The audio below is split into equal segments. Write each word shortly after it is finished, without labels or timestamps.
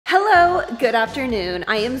Hello, good afternoon.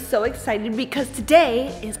 I am so excited because today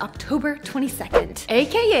is October 22nd,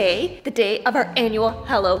 aka the day of our annual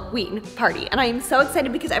Halloween party. And I am so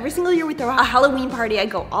excited because every single year we throw a Halloween party. I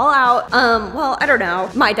go all out. Well, I don't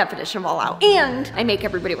know, my definition of all out. And I make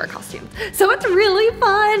everybody wear costumes. So it's really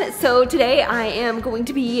fun. So today I am going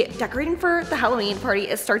to be decorating for the Halloween party.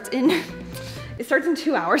 It starts in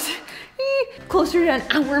 2 hours. Closer to an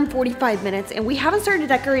hour and 45 minutes, and we haven't started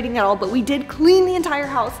decorating at all, but we did clean the entire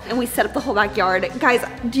house and we set up the whole backyard. Guys,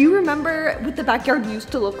 do you remember what the backyard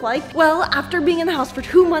used to look like? Well, after being in the house for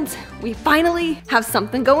 2 months, we finally have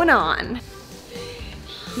something going on.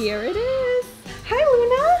 Here it is. Hi,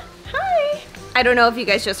 Luna. Hi. I don't know if you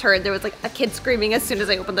guys just heard, there was like a kid screaming as soon as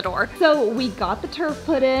I opened the door. So we got the turf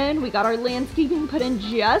put in, we got our landscaping put in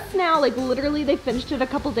just now, like literally they finished it a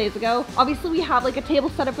couple days ago. Obviously we have like a table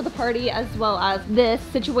set up for the party as well as this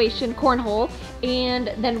situation, cornhole.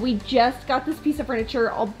 And then we just got this piece of furniture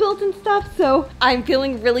all built and stuff. So I'm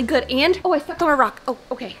feeling really good. And, oh, I stepped on a rock. Oh,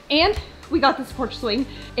 okay. And we got this porch swing.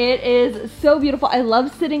 It is so beautiful. I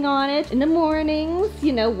love sitting on it in the mornings,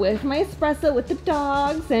 you know, with my espresso, with the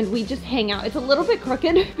dogs, and we just hang out. It's a little bit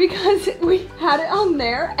crooked because we had it on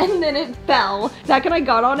there and then it fell. Zach and I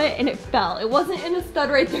got on it and it fell. It wasn't in a stud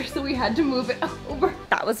right there, so we had to move it over.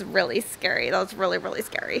 That was really scary. That was really, really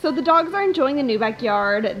scary. So the dogs are enjoying the new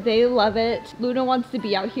backyard. They love it. Luna wants to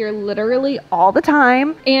be out here literally all the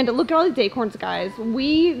time. And look at all the acorns, guys.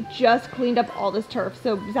 We just cleaned up all this turf,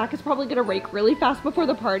 so Zach is probably gonna rake really fast before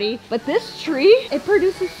the party. But this tree, it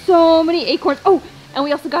produces so many acorns. Oh, and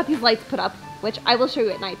we also got these lights put up, which I will show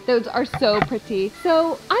you at night. Those are so pretty.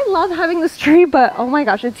 So I love having this tree, but oh my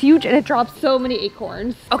gosh, it's huge and it drops so many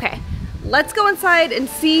acorns. Okay, let's go inside and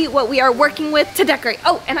see what we are working with to decorate.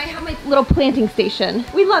 Oh, and I have my little planting station.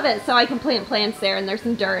 We love it, so I can plant plants there, and there's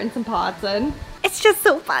some dirt and some pots, and it's just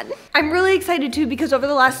so fun. I'm really excited too because over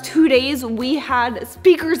the last 2 days, we had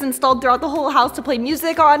speakers installed throughout the whole house to play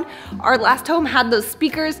music on. Our last home had those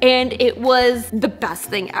speakers and it was the best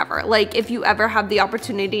thing ever. Like if you ever have the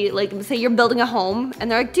opportunity, like say you're building a home and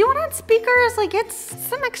they're like, do you want speakers? Like it's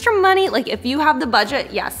some extra money. Like if you have the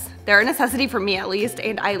budget, yes. They're a necessity for me at least,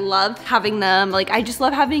 and I love having them. Like, I just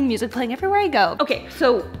love having music playing everywhere I go. Okay,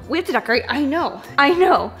 so we have to decorate. I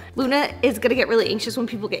know. Luna is gonna get really anxious when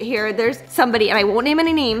people get here. There's somebody, and I won't name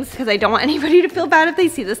any names because I don't want anybody to feel bad if they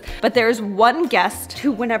see this, but there's one guest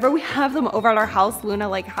who, whenever we have them over at our house, Luna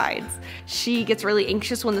like hides. She gets really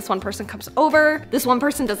anxious when this one person comes over. This one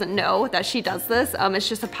person doesn't know that she does this. It's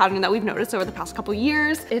just a pattern that we've noticed over the past couple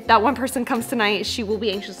years. If that one person comes tonight, she will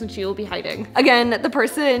be anxious and she will be hiding. Again, the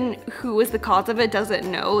person who is the cause of it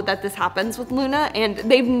doesn't know that this happens with Luna, and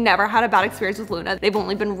they've never had a bad experience with Luna. They've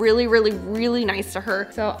only been really, really, really nice to her.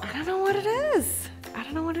 So I don't know what it is.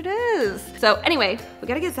 So anyway, we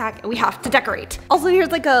gotta get Zach and we have to decorate. Also,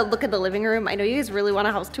 here's like a look at the living room. I know you guys really want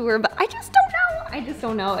a house tour, but I just don't know. I just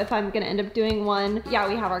don't know if I'm gonna end up doing one. Yeah,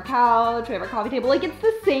 we have our couch, we have our coffee table. Like it's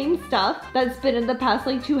the same stuff that's been in the past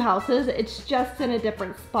like 2 houses. It's just in a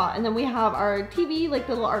different spot. And then we have our TV, like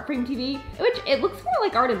the little art frame TV, which it looks more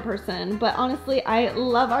like art in person. But honestly, I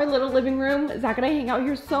love our little living room. Zach and I hang out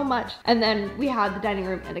here so much. And then we have the dining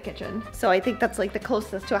room and the kitchen. So I think that's like the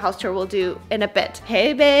closest to a house tour we'll do in a bit.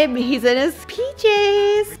 Hey babe, he's in his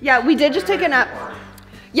PJs. Yeah, we did just take a nap.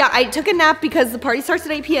 Yeah, I took a nap because the party starts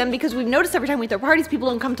at 8 p.m. because we've noticed every time we throw parties, people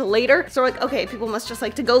don't come till later. So we're like, okay, people must just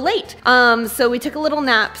like to go late. So we took a little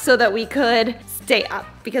nap so that we could stay up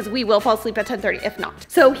because we will fall asleep at 10:30 if not.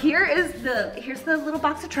 So here's the little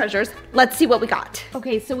box of treasures. Let's see what we got.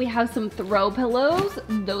 Okay, so we have some throw pillows.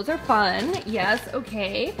 Those are fun. Yes,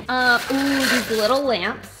 okay. Ooh, these little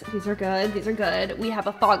lamps. These are good. These are good. We have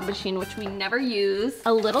a fog machine, which we never use.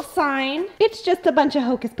 A little sign. It's just a bunch of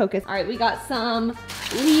hocus pocus. All right, we got some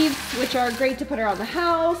leaves, which are great to put around the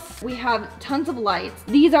house. We have tons of lights.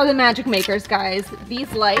 These are the magic makers, guys.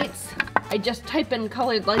 These lights, I just type in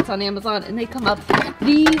colored lights on Amazon and they come up.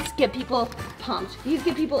 These get people pumped. These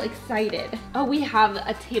get people excited. Oh, we have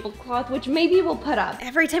a tablecloth, which maybe we'll put up.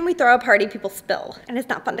 Every time we throw a party, people spill and it's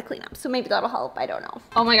not fun to clean up. So maybe that'll help, I don't know.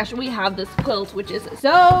 Oh my gosh, we have this quilt, which is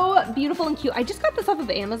so beautiful and cute. I just got this off of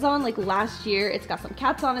Amazon like last year. It's got some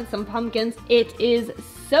cats on it, some pumpkins. It is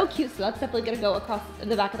so cute, so that's definitely gonna go across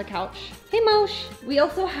the back of the couch. Hey Mosh. We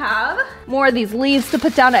also have more of these leaves to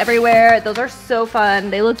put down everywhere. Those are so fun,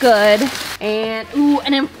 they look good. And ooh,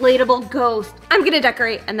 an inflatable ghost. I'm gonna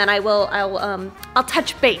decorate and then I'll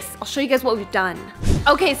touch base. I'll show you guys what we've done.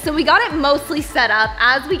 Okay, so we got it mostly set up.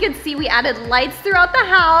 As we can see, we added lights throughout the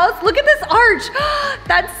house. Look at this arch.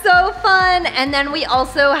 That's so fun. And then we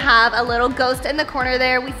also have a little ghost in the corner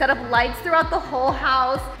there. We set up lights throughout the whole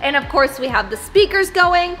house. And of course, we have the speakers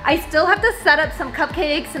going. I still have to set up some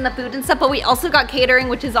cupcakes and the food and stuff, but we also got catering,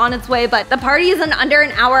 which is on its way. But the party is in under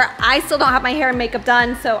an hour. I still don't have my hair and makeup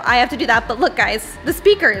done, so I have to do that. But look, guys, the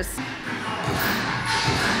speakers.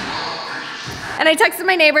 And I texted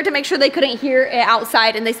my neighbor to make sure they couldn't hear it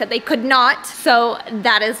outside, and they said they could not, so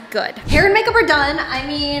that is good. Hair and makeup are done. I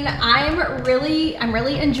mean, I'm really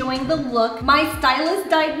enjoying the look. My stylist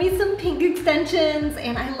dyed me some pink extensions,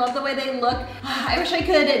 and I love the way they look. I wish I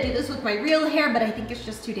could do this with my real hair, but I think it's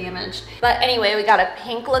just too damaged. But anyway, we got a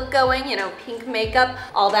pink look going, you know, pink makeup,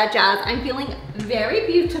 all that jazz. I'm feeling very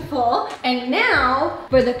beautiful. And now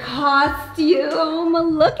for the costume.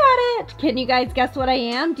 Look at it. Can you guys guess what I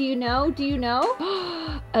am? Do you know? Do you know?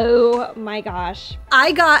 Oh my gosh.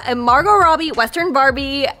 I got a Margot Robbie Western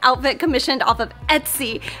Barbie outfit commissioned off of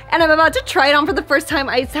Etsy, and I'm about to try it on for the first time.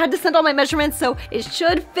 I had to send all my measurements, so it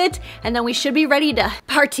should fit, and then we should be ready to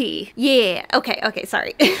party. Yeah, okay,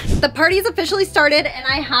 sorry. The party is officially started, and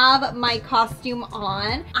I have my costume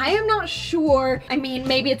on. I am not sure, I mean,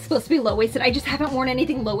 maybe it's supposed to be low-waisted. I just haven't worn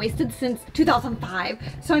anything low-waisted since 2005,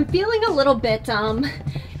 so I'm feeling a little bit,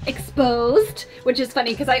 exposed, which is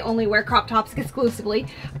funny because I only wear crop tops exclusively.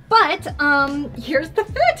 But here's the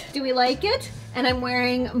fit. Do we like it? And I'm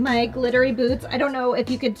wearing my glittery boots. I don't know if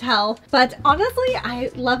you could tell, but honestly, I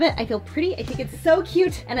love it. I feel pretty. I think it's so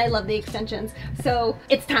cute, and I love the extensions. So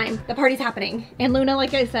it's time. The party's happening. And Luna,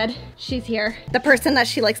 like I said, she's here. The person that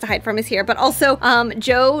she likes to hide from is here, but also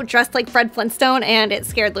Joe dressed like Fred Flintstone, and it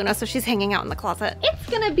scared Luna, so she's hanging out in the closet. It's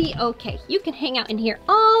gonna be okay. You can hang out in here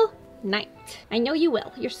all night. I know you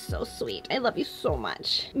will. You're so sweet. I love you so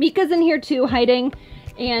much. Mika's in here too, hiding,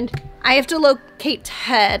 and I have to locate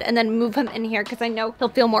Ted and then move him in here because I know he'll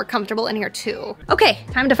feel more comfortable in here too. Okay,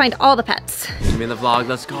 time to find all the pets. I'm in the vlog,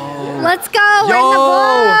 let's go. Let's go, we're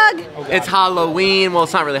in the vlog. It's Halloween. Well,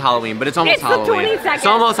 it's not really Halloween, but it's almost Halloween. It's the 22nd. It's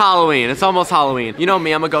almost Halloween. It's almost Halloween. You know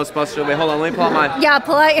me, I'm a Ghostbuster. Wait, hold on, let me pull out my... Yeah,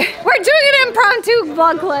 we're doing an impromptu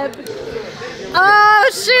vlog clip. Oh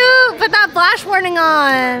shoot, put that flash warning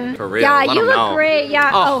on. For real, yeah, you look great,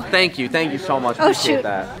 yeah. Oh, thank you so much. Oh shoot,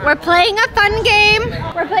 that. We're playing a fun game.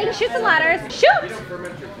 We're playing Chutes and Ladders. Shoot!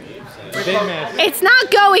 It's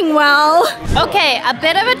not going well. Okay, a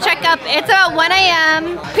bit of a checkup. It's about 1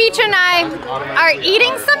 a.m. Peach and I are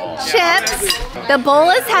eating some chips. The bowl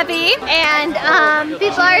is heavy, and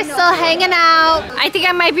people are still hanging out. I think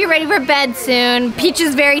I might be ready for bed soon. Peach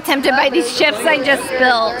is very tempted by these chips I just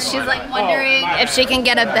spilled. She's like wondering if she can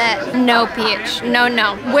get a bit. No, Peach,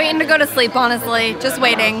 no. Waiting to go to sleep, honestly, just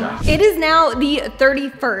waiting. It is now the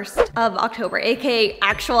 31st of October, aka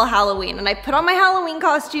actual Halloween, and I put on my Halloween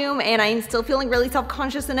costume, and I'm still feeling really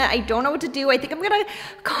self-conscious in it. I don't know what to do. I think I'm gonna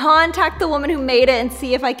contact the woman who made it and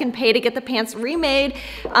see if I can pay to get the pants remade.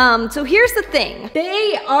 So here's the thing.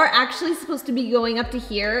 They are actually supposed to be going up to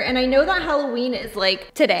here, and I know that Halloween is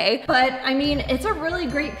like today, but I mean, it's a really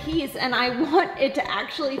great piece, and I want it to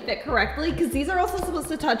actually fit correctly because these are also supposed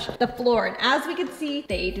to touch the floor, and as we can see,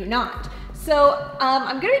 they do not. So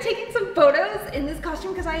I'm gonna be taking some photos in this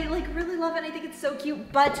costume because I like really love it and I think it's so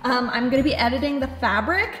cute, but I'm gonna be editing the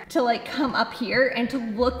fabric to like come up here and to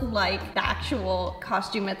look like the actual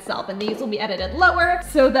costume itself, and these will be edited lower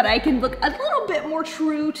so that I can look a little bit more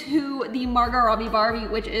true to the Margot Robbie Barbie,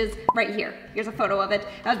 which is right here. Here's a photo of it.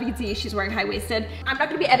 As you can see, she's wearing high-waisted. I'm not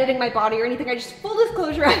gonna be editing my body or anything. I just, full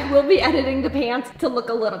disclosure, I will be editing the pants to look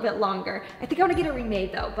a little bit longer. I think I wanna get it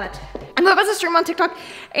remade though, but I'm about to stream on TikTok,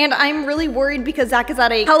 and I'm really worried because Zach is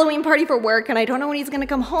at a Halloween party for work, and I don't know when he's gonna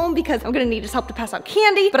come home because I'm gonna need his help to pass out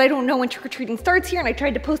candy, but I don't know when trick-or-treating starts here, and I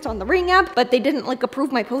tried to post on the Ring app, but they didn't like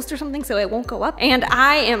approve my post or something, so it won't go up. And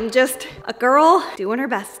I am just a girl doing her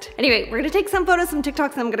best. Anyway, we're gonna take some photos, some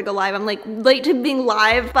TikToks, and I'm gonna go live. I'm like late to being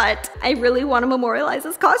live, but I really wanna memorialize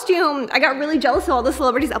this costume. I got really jealous of all the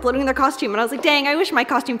celebrities uploading their costume, and I was like, dang, I wish my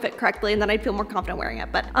costume fit correctly, and then I'd feel more confident wearing it.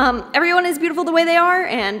 But everyone is beautiful the way they are,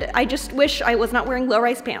 and I just wish I was not wearing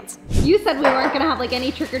low-rise pants. You said we weren't gonna have like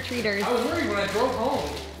any trick-or-treaters. I was worried when I drove home.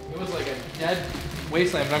 It was like a dead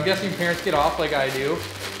wasteland, but I'm guessing parents get off like I do,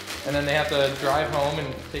 and then they have to drive home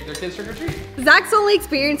and take their kids trick-or-treat. Zach's only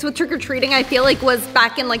experience with trick-or-treating, I feel like, was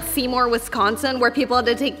back in like Seymour, Wisconsin, where people had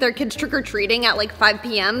to take their kids trick-or-treating at like 5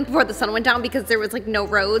 p.m. before the sun went down because there was like no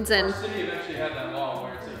roads. And our city eventually had that law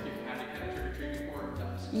where it's like you had to kind of trick-or-treat before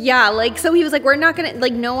dusk. Yeah, like, so he was like, we're not gonna,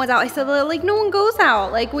 like, no one's out. I said, like, no one goes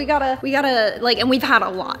out. Like, we gotta, like, and we've had a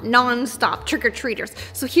lot, non-stop trick-or-treaters.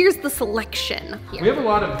 So here's the selection here. We have a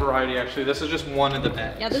lot of variety, actually. This is just one of the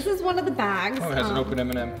bags. Yeah, this is one of the bags. Oh, it has an open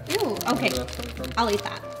M&M. Ooh, okay. I'll eat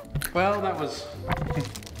that. Well, that was...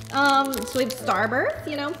 So we have Starburst,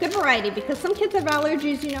 you know, good variety because some kids have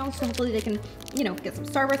allergies, you know, so hopefully they can, you know, get some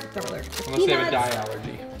Starburst if they're allergic to Unless they have a peanuts. dye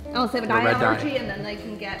allergy. Unless they have a dye allergy, and then they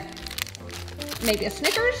can get maybe a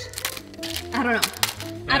Snickers. I don't know.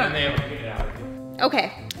 I don't And they have a peanut allergy.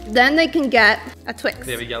 Okay, then they can get a Twix.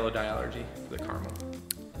 They have a yellow dye allergy for the caramel.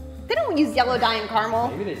 They don't use yellow dye in caramel.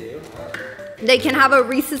 Maybe they do. They can have a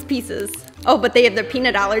Reese's Pieces. Oh, but they have their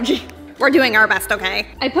peanut allergy. We're doing our best, okay?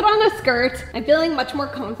 I put on a skirt. I'm feeling much more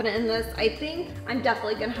confident in this. I think I'm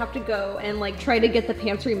definitely gonna have to go and like try to get the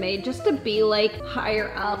pants remade just to be like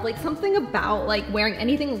higher up. Like something about like wearing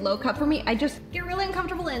anything low cut for me, I just get really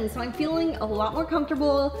uncomfortable in. So I'm feeling a lot more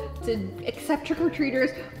comfortable to accept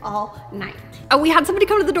trick-or-treaters all night. Oh, we had somebody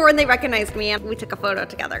come to the door and they recognized me and we took a photo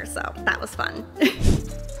together, so that was fun.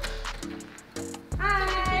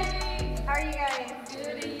 Hi, how are you guys?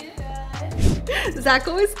 Good, and you? Zach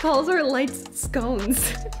always calls our lights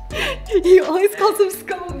scones. He always calls them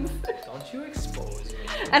scones. Don't you expose me.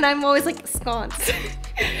 And I'm always like, scones.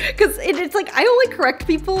 Cause it's like, I only correct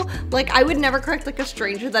people. Like I would never correct like a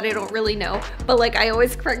stranger that I don't really know. But like I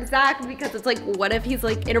always correct Zach because it's like, what if he's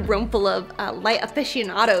like in a room full of light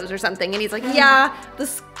aficionados or something? And he's like, yeah, the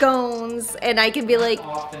scones. And I can be like,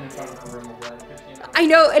 Often in front of a room of light aficionados. I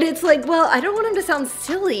know, and it's like, well, I don't want him to sound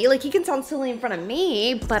silly. Like, he can sound silly in front of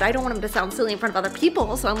me, but I don't want him to sound silly in front of other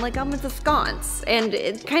people, so I'm like, I'm into scones. And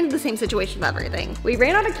it's kind of the same situation with everything. We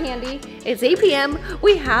ran out of candy. It's 8 p.m.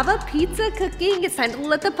 We have a pizza cooking. It's time to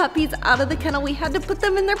let the puppies out of the kennel. We had to put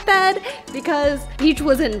them in their bed because Peach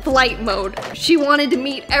was in flight mode. She wanted to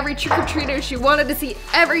meet every trick-or-treater. She wanted to see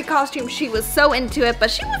every costume. She was so into it, but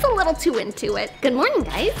she was a little too into it. Good morning,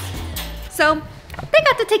 guys. So, they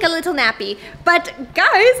got to take a little nappy. But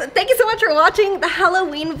guys, thank you so much for watching the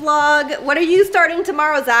Halloween vlog. What are you starting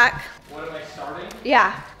tomorrow, Zach? What am I starting?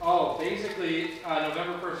 Yeah. Oh, basically,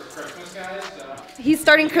 November 1st is Christmas, guys. He's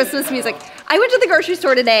starting Christmas music. I went to the grocery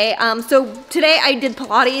store today. So today I did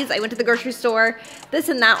Pilates. I went to the grocery store, this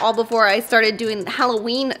and that, all before I started doing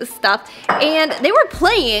Halloween stuff. And they were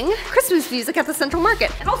playing Christmas music at the Central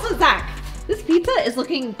Market. And also, Zach, this pizza is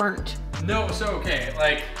looking burnt. No, so okay,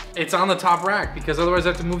 like, it's on the top rack because otherwise I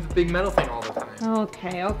have to move the big metal thing all the time.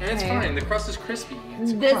 Okay, okay. And it's fine, the crust is crispy.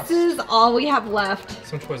 It's a This crust. is all we have left.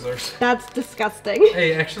 Some Twizzlers. That's disgusting.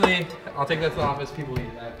 Hey, actually, I'll take that to the office. People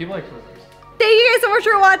eat that. People like Twizzlers. Thank you guys so much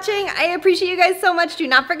for watching. I appreciate you guys so much. Do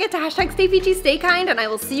not forget to hashtag stay peachy, stay kind, and I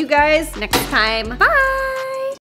will see you guys next time. Bye.